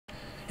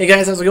Hey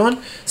guys, how's it going?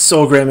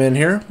 SoulGrayman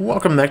here.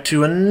 Welcome back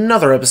to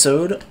another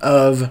episode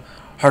of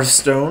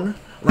Hearthstone.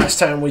 Last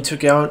time we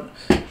took out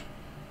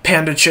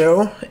Panda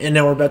Cho, and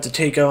now we're about to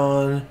take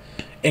on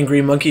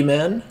Angry Monkey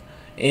Man,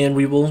 and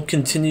we will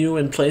continue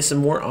and play some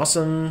more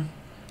awesome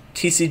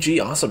TCG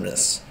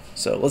awesomeness.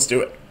 So let's do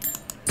it.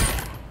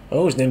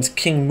 Oh, his name's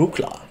King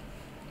Mukla.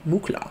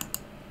 Mukla.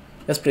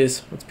 Yes,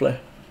 please. Let's play.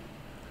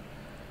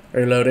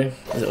 Are you loading?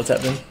 Is it what's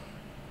happening?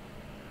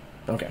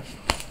 Okay.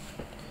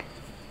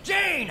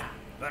 Jaina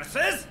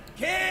versus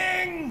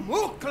King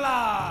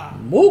Mukla.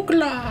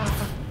 Mukla.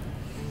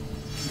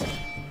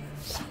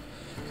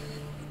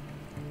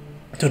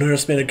 Don't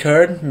understand a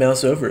card?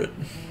 Mouse over it.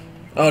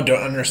 Oh,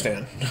 don't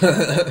understand.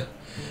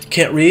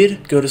 Can't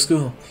read? Go to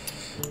school.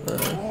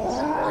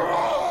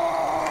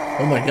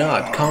 Oh my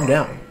god, calm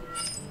down.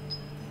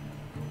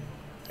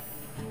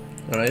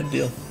 Alright,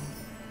 deal.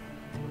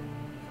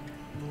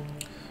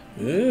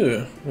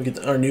 Ooh, we get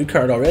our new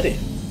card already.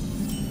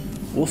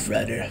 Wolf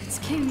Rider. It's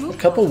King Mukla. A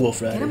couple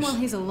Wolf Get him Riders. while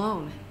he's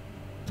alone.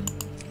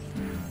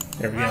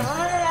 There we go.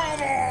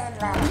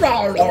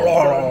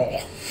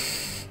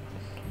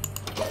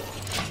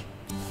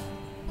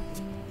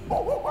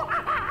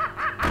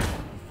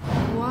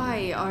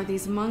 Why are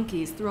these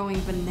monkeys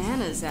throwing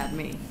bananas at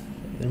me?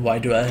 And why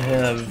do I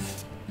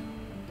have...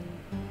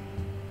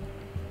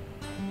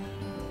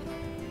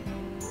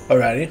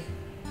 Alrighty.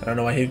 I don't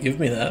know why he'd give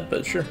me that,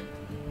 but sure.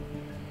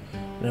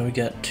 Now we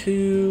got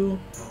two...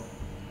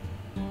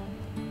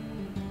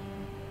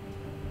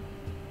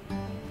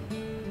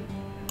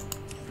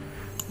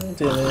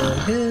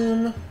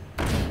 him.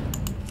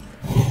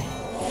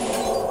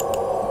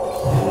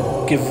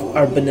 Give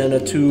our banana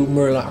to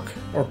Murloc.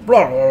 Or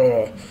blah,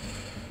 blah, blah.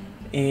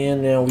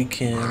 And now we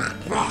can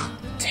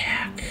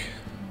attack.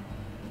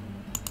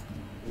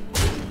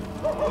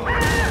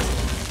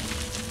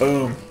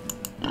 Boom.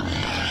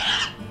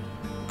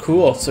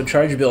 Cool. So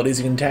charge abilities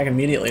you can attack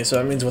immediately. So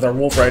that means with our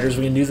Wolf Riders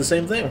we can do the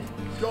same thing.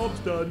 Job's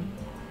done.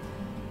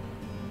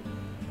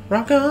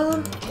 Rock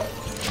on.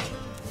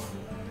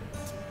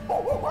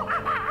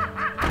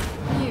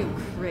 You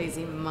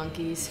crazy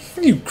monkeys.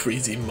 You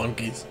crazy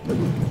monkeys.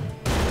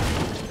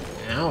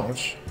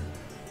 Ouch.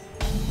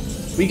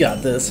 We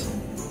got this.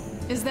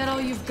 Is that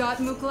all you've got,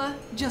 Mukla?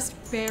 Just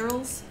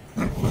barrels?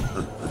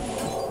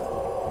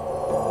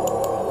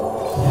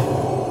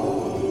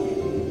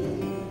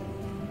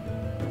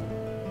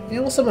 Yeah,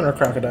 we'll summon our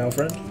crocodile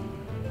friend.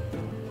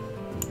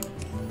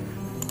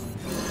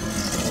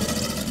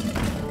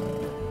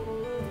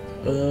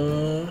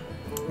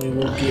 We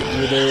will get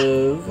rid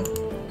of...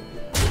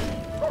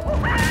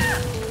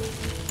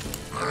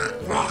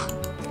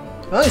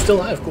 Oh, he's still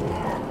alive, cool.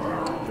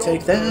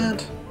 Take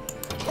that.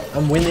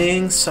 I'm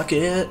winning, suck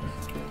it.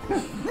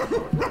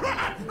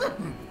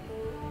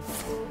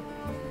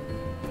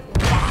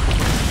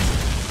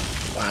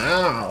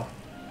 Wow.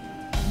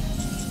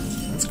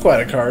 That's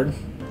quite a card.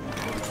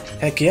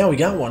 Heck yeah, we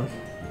got one.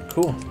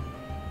 Cool.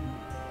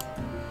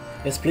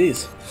 Yes,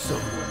 please.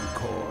 Someone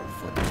call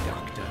for the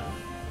doctor.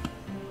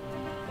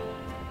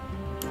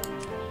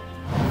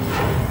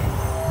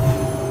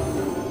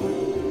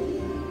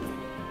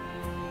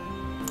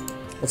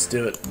 Let's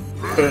do it.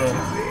 Boom.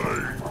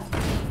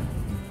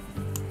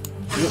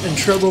 You in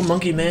trouble,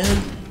 monkey man?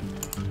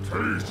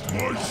 Taste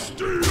my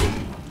steel.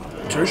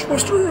 Taste my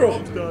steel.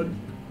 Done.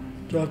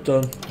 Job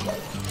done.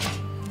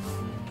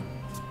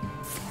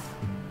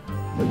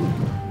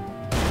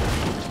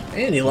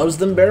 And he loves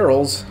them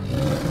barrels.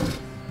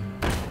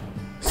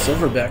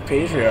 Silverback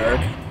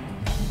Patriarch.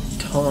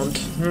 Taunt.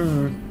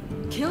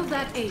 Kill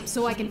that ape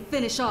so I can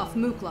finish off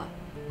Mukla.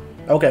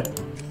 Okay.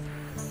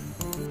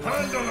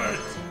 Handle it.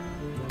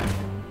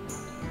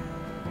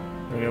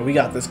 Okay, we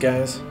got this,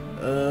 guys.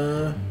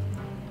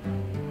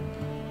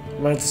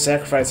 Might have to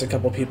sacrifice a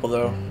couple people,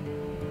 though.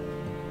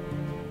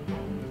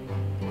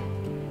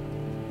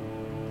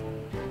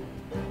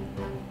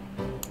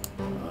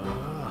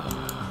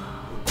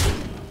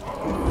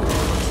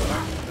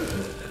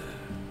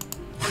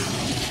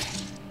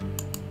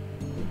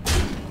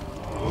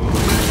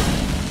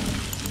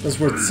 It was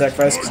worth the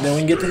sacrifice because now we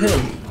can get to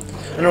him.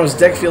 I know his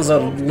deck feels a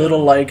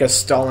little like a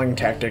stalling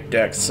tactic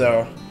deck,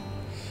 so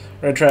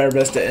we're gonna try our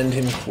best to end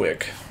him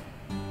quick.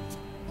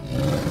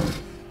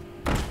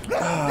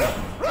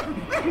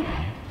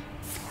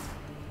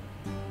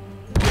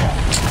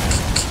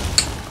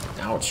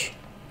 Ouch.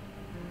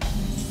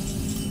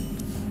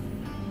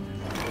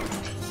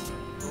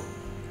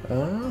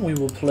 We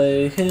will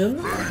play him.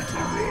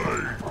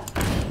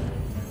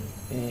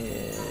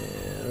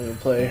 And we will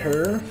play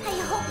her. I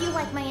hope you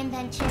like my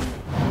invention.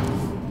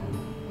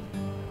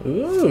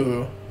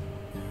 Ooh.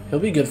 He'll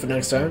be good for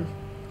next time.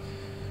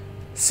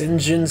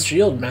 Sinjin's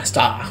Shield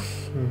Master.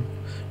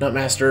 Not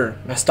Master,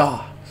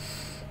 Master.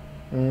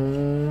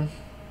 He'll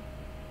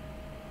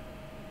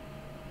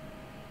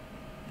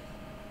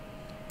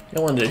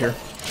end it here.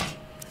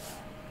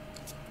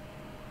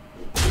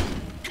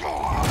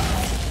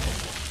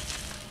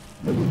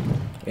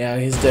 Yeah,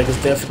 his deck is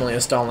definitely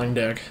a stalling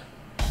deck.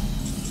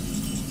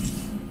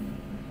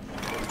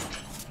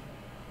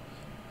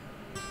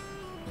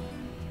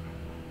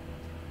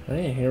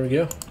 Hey, here we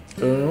go.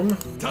 Boom.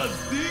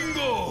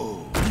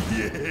 Tadingo!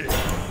 Yes!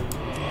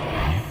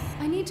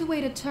 I need to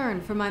wait a turn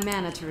for my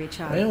mana to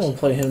recharge. And we'll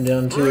play him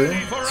down too.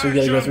 So we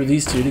gotta go through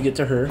these two to get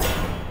to her.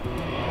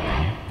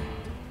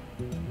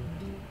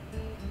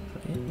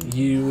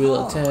 You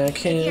will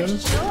attack You're him.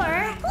 sure?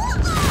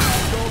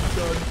 Job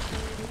done.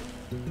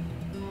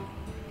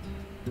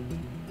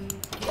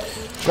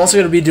 I'm also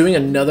going to be doing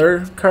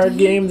another card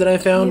game that I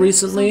found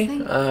recently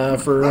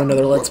for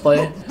another Let's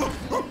Play.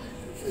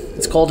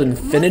 It's called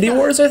Infinity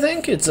Wars, I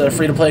think. It's a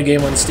free-to-play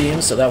game on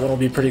Steam, so that one will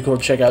be pretty cool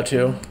to check out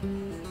too.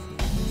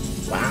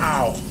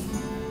 Wow.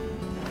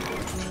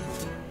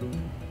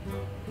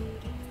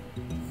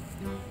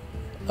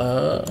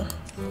 I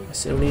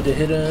say we need to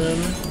hit him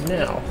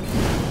now.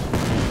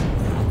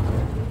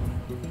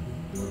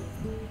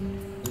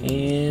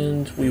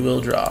 And we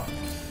will draw.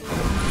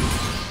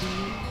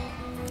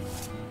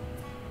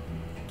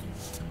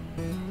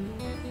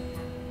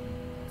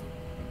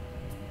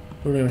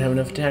 We don't even have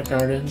enough attack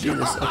power to do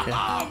this. Okay.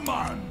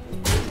 Aman!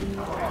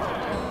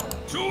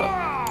 To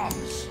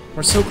arms!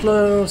 We're so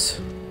close.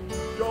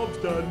 Job's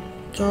done.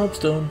 Job's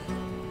done.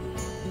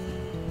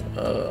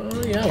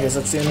 Yeah, I guess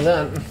that's the end of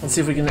that. Let's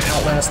see if we can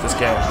outlast this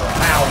guy.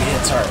 Wow, he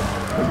hits hard.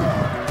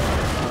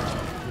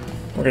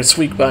 We're gonna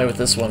squeak by with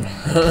this one.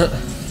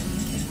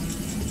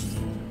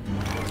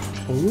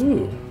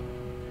 Ooh.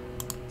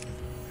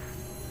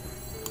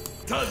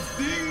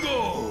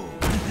 Tadingo!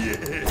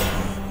 Yes!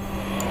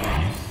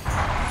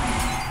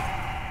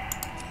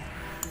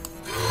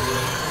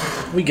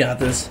 We got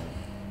this.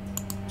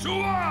 To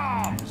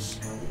arms!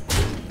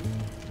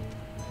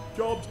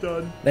 Job's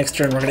done. Next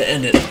turn, we're gonna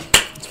end it.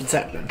 That's what's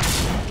happening.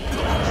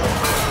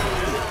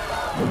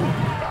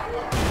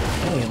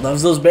 Oh, he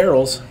loves those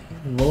barrels.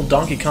 Little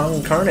Donkey Kong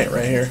incarnate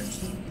right here.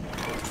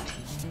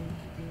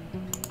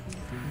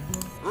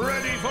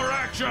 Ready for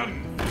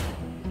action!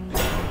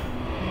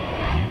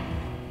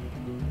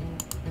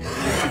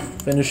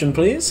 Finish him,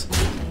 please.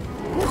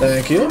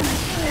 Thank you.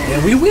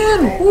 And we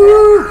win!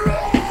 Woo!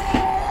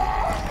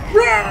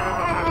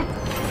 Rah!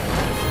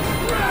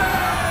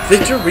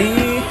 Victory!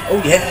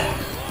 Oh yeah!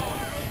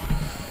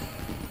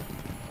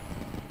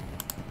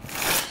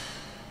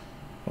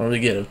 What do we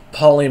get? A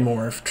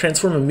polymorph.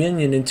 Transform a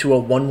minion into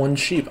a 1/1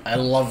 sheep. I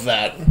love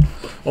that.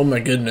 Oh my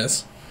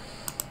goodness.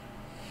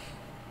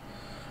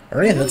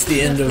 Alright, that's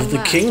the end of the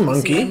King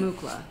Monkey.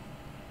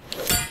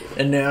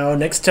 And now,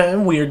 next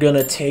time, we are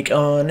gonna take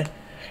on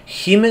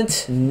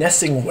Hemet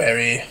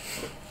Nessingwary.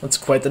 That's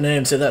quite the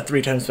name. Say that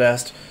 3 times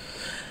fast.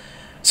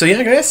 So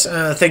yeah, guys,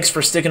 thanks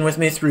for sticking with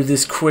me through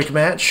this quick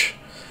match.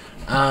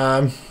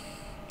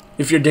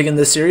 If you're digging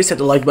this series, hit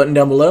the like button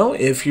down below.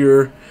 If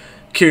you're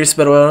curious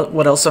about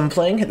what else I'm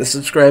playing, hit the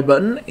subscribe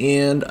button,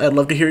 and I'd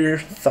love to hear your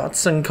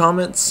thoughts and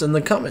comments in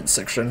the comments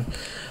section.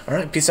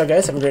 Alright, peace out,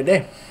 guys. Have a great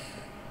day.